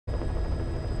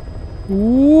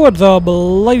What's up,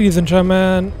 ladies and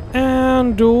gentlemen,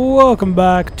 and welcome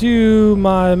back to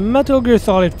my Metal Gear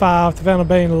Solid 5 The Phantom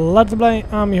Pain Let's Play.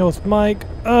 I'm your host Mike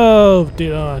of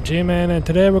TheDonnerGman, and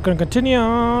today we're going to continue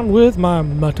on with my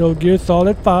Metal Gear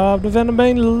Solid 5 The Phantom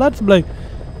Pain Let's Play.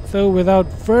 So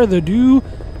without further ado,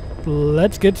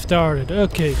 let's get started.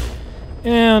 Okay,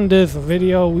 in this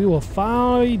video we will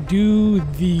finally do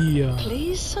the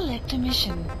Please select a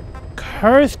mission.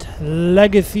 Cursed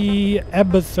Legacy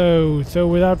episode. So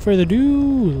without further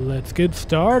ado, let's get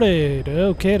started.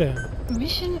 Okay then.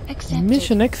 Mission accepted.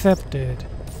 Mission accepted.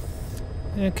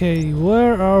 Okay,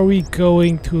 where are we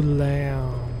going to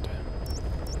land?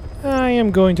 I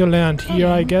am going to land here,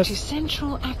 I guess. To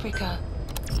Central Africa.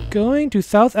 Going to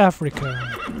South Africa.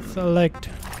 Select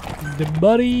the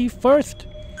buddy first.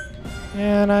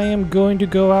 And I am going to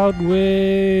go out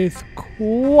with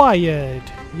Quiet.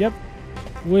 Yep.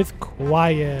 With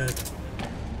Quiet.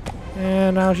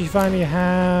 And now she finally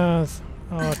has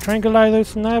a tranquilizer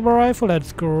sniper rifle.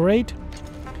 That's great.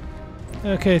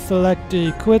 Okay, select the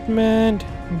equipment.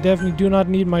 Definitely do not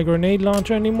need my grenade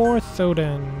launcher anymore. So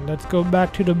then, let's go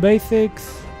back to the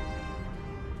basics.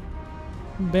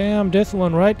 Bam, this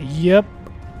one, right? Yep.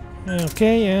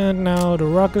 Okay, and now the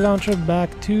rocket launcher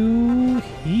back to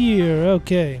here.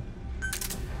 Okay.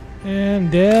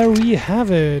 And there we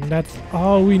have it. That's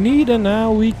all we need, and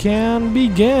now we can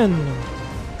begin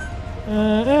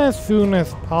as soon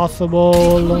as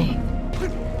possible.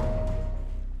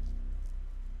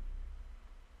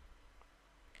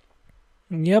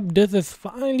 Yep, this is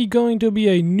finally going to be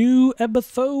a new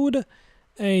episode,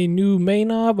 a new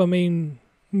main op,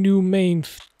 new main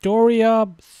story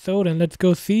op. So then let's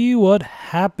go see what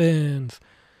happens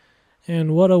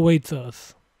and what awaits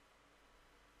us.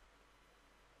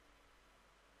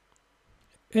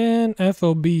 In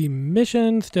FOB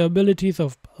missions, the abilities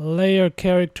of player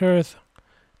characters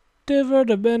differ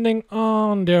depending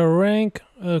on their rank.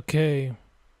 Okay.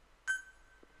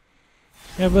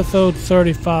 Episode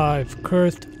 35,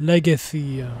 Cursed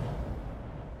Legacy.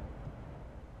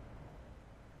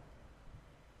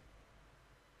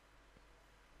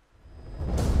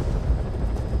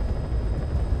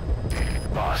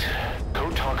 Boss,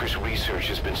 Code Talker's research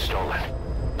has been stolen.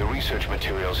 The research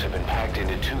materials have been packed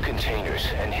into 2 containers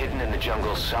and hidden in the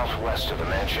jungle southwest of the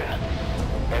mansion.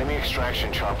 Enemy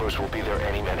extraction choppers will be there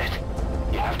any minute.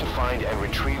 You have to find and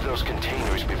retrieve those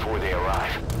containers before they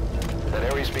arrive. That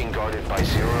area is being guarded by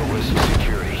zero-risk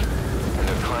security, and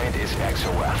their client is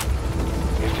XOF.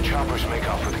 If the choppers make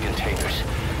off with the containers,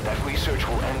 that research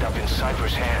will end up in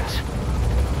Cypher's hands.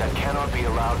 That cannot be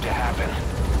allowed to happen.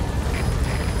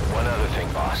 One other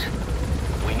thing, boss.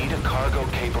 We need a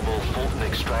cargo-capable Fulton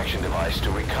extraction device to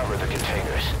recover the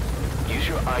containers. Use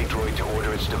your iDroid to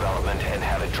order its development and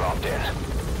have it dropped in.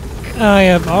 I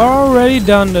have already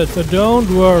done that, so don't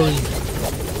worry.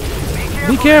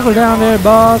 Be careful down there,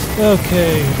 boss.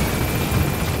 Okay.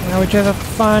 Now we just have to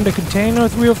find the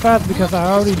containers real fast because I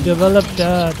already developed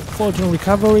that Fulton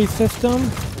recovery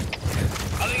system.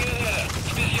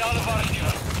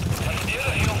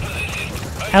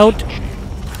 Out.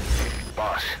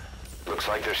 Looks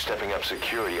like they're stepping up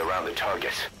security around the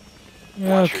target.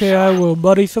 Okay, I will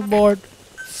buddy support.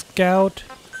 Scout.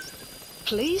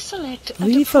 Please select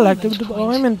a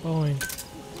deployment point.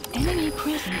 Enemy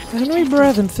presence Enemy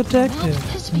presence detected.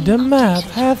 The map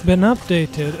has been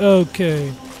updated.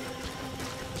 Okay.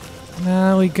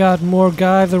 Now we got more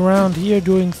guys around here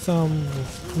doing some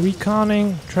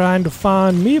reconning, trying to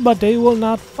find me, but they will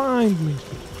not find me.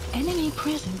 Enemy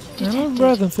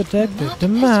presence detected. The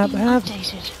map has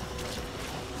updated.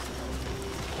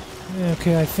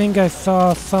 Okay, I think I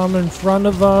saw some in front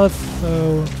of us,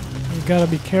 so we gotta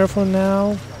be careful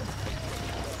now.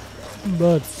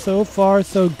 But so far,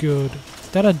 so good. Is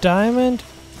that a diamond?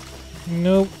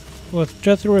 Nope, it was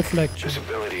just a reflection.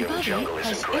 Visibility of the jungle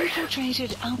isn't great.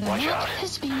 Watch out.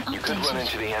 You could run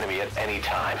into the enemy at any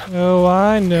time. Oh,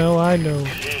 I know.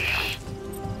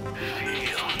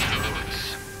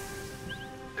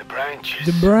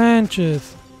 The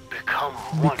branches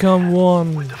become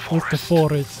one with the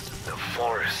forest. The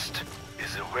forest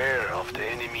is aware of the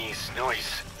enemy's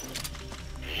noise.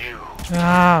 You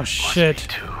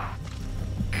shit.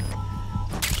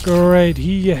 Great,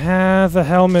 he has a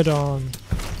helmet on.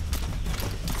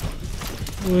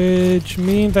 Which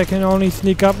means I can only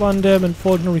sneak up on them and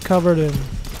Fulton recover them.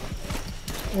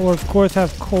 Or of course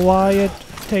have Quiet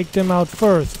take them out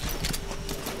first.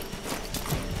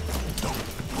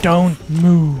 Don't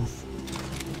move.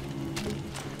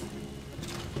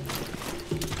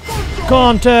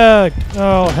 Contact!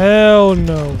 Oh, hell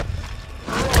no.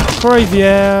 Crazy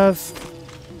ass.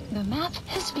 The map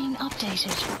has been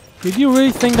updated. Did you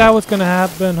really think that was gonna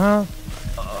happen, huh?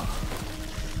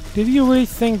 Did you really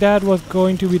think that was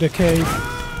going to be the case?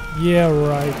 Yeah,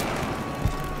 right.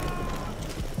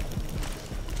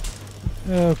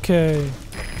 Okay.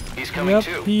 He's coming Yep,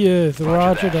 too. he is.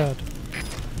 Roger that.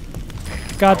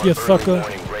 Got you, Our early sucker.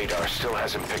 warning radar still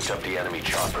hasn't picked up the enemy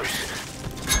choppers.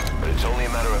 But it's only a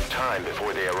matter of time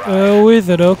before they arrive. Oh, is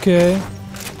it? Okay.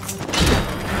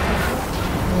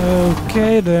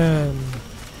 Okay then.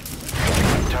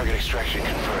 Target extraction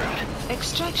confirmed.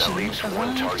 Extraction That leaves one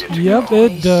arrived. target to Yep, go.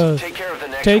 it does. Take care of the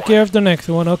next Take one. care of the next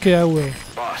one. Okay, I will.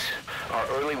 Boss, our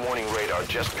early warning radar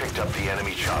just picked up the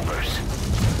enemy choppers.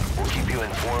 We'll keep you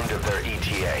informed of their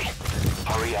ETA.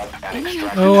 Hurry up and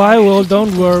extract Oh, them. I will.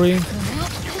 Don't worry. The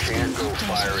map You has can't been go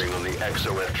updated. firing on the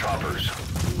XOF choppers.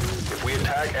 If we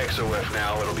attack XOF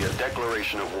now, it'll be a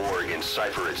declaration of war against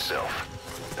Cypher itself.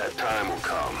 That time will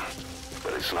come,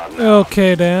 but it's not now.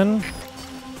 Okay then.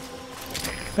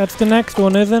 That's the next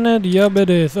one, isn't it? Yup, it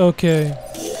is. Okay.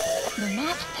 The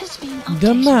map has been updated.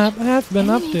 The map has been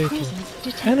Enemy updated. presence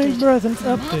detected. Enemy presence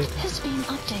The map updated. has been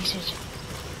updated.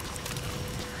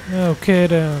 Okay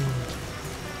then.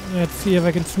 Let's see if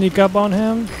I can sneak up on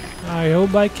him. I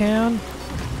hope I can.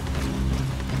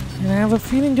 And I have a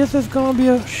feeling this is gonna be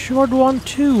a short one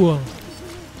too.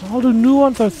 All the new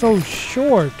ones are so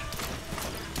short.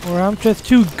 Or I'm just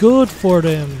too good for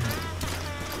them.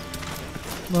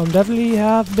 Well, I'm definitely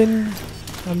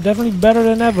better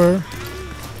than ever.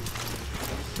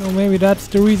 So maybe that's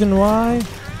the reason why.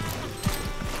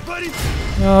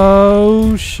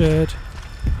 Oh shit.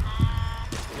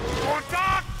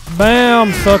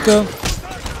 Bam, sucker.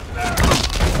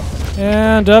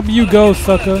 And up you go,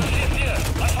 sucker.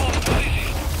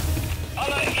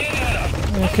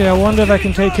 Okay, I wonder if I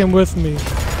can take him with me.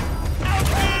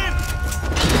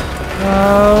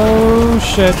 Oh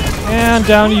shit. And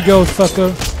down you go, sucker.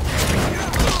 The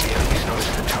enemy's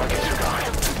noticed the targets are gone.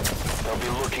 They'll be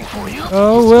looking for you.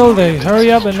 Oh, will they?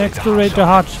 Hurry up and explorate the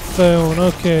hot zone.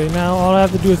 Okay, now all I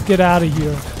have to do is get out of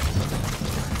here.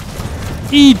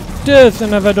 Eat this,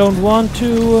 and if I don't want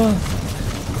to...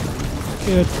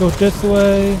 okay, let's go this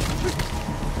way.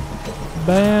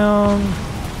 Bam.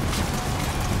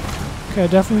 Okay, I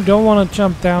definitely don't want to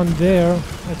jump down there.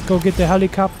 Let's go get the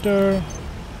helicopter.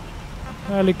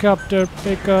 Helicopter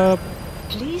pickup.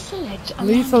 Please select a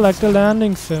Please select a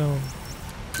landing zone.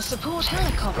 Support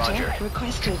helicopter Roger.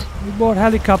 requested. Reboard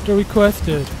helicopter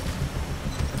requested.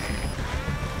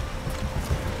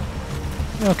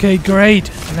 Okay, great.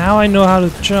 Now I know how to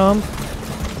jump.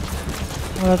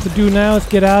 All I have to do now is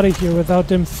get out of here without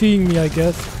them seeing me, I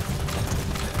guess.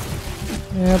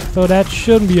 Yep, so that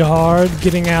shouldn't be hard,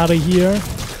 getting out of here.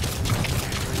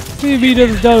 CV,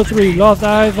 this is Delta 3, lost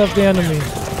eyes of the enemy.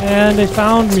 And they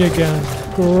found me again.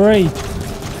 Great.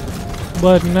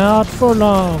 But not for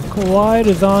long. Quiet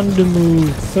is on the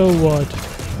move, so what?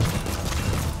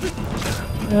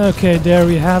 Okay, there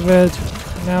we have it.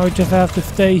 Now we just have to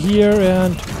stay here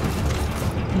and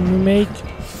make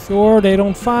sure they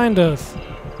don't find us.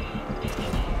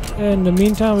 In the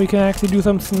meantime, we can actually do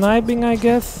some sniping, I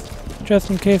guess.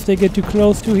 Just in case they get too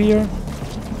close to here.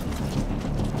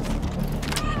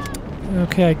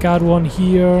 Okay, I got one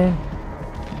here.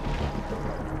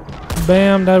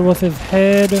 Bam, that was his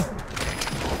head. This is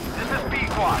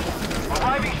Pequod.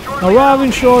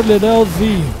 Arriving shortly at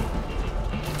LZ.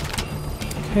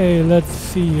 Okay, let's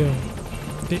see.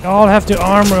 They all have the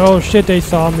armor. Oh shit, they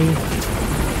saw me.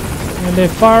 And they're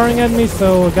firing at me,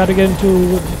 so I gotta get into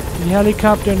the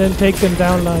helicopter and then take them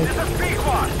down like...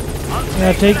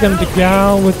 yeah, take them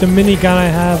down with the minigun I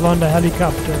have on the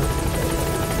helicopter.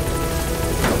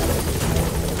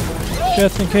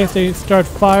 Just in case they start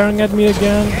firing at me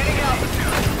again.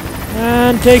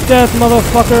 And take that,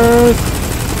 motherfuckers!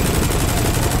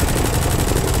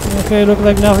 Okay, look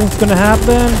like nothing's gonna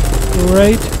happen.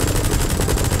 Great.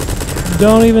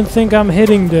 Don't even think I'm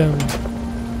hitting them.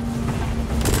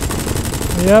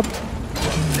 Yep.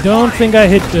 Don't think I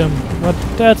hit them. But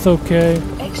that's okay.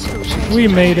 Exfiltration. We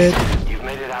made it. You've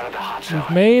made it out of the hot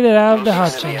zone. Made it out of the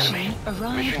hot zone. Extraction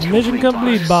arrived. Mission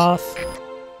complete, boss.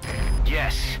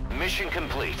 Yes, mission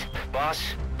complete. Boss,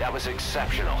 that was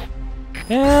exceptional.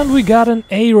 And we got an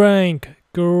A rank.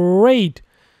 Great.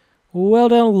 Well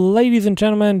done, ladies and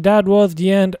gentlemen, that was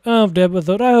the end of the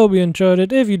episode. I hope you enjoyed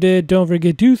it. If you did, don't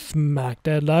forget to smack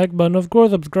that like button. Of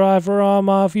course, subscribe for all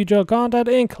my future content,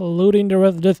 including the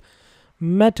rest of this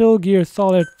Metal Gear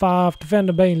Solid 5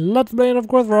 Defender Bane Let's Play. And of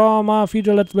course, for all my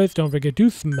future Let's Plays, don't forget to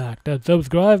smack that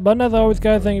subscribe button. As always,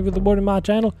 guys, thank you for supporting my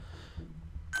channel.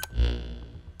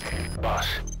 Boss,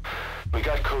 we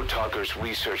got Code Talker's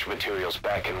research materials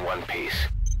back in one piece.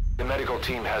 The medical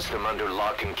team has them under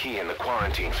lock and key in the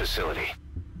quarantine facility.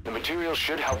 The materials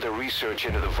should help their research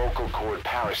into the vocal cord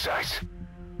parasites.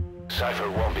 Cypher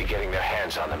won't be getting their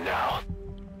hands on them now.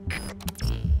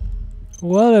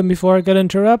 Well, and before I get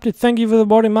interrupted, thank you for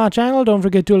supporting my channel. Don't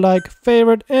forget to like,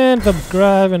 favorite, and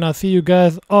subscribe. And I'll see you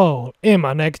guys all in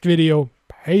my next video.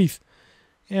 Peace.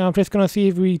 Yeah, I'm just gonna see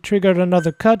if we triggered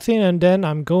another cutscene, and then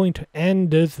I'm going to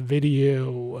end this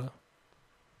video.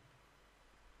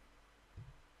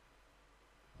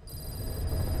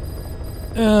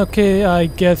 Okay, I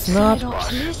guess not.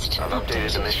 Boss, I've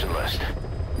updated the mission list.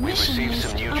 We've received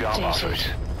some new job offers.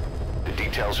 The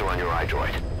details are on your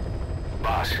iDroid.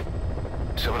 Boss,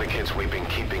 some of the kids we've been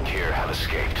keeping here have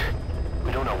escaped.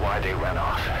 We don't know why they ran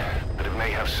off, but it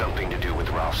may have something to do with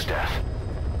Ralph's death.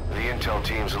 The intel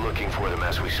team's looking for them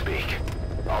as we speak.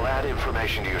 I'll add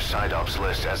information to your side ops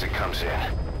list as it comes in.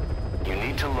 You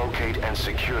need to locate and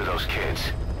secure those kids.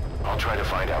 I'll try to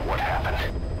find out what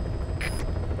happened.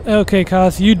 Okay,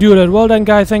 Kaz, you do that. Well then,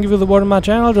 guys, thank you for supporting my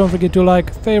channel. Don't forget to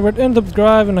like, favorite, and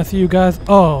subscribe. And I'll see you guys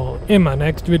all in my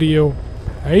next video.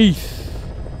 Peace.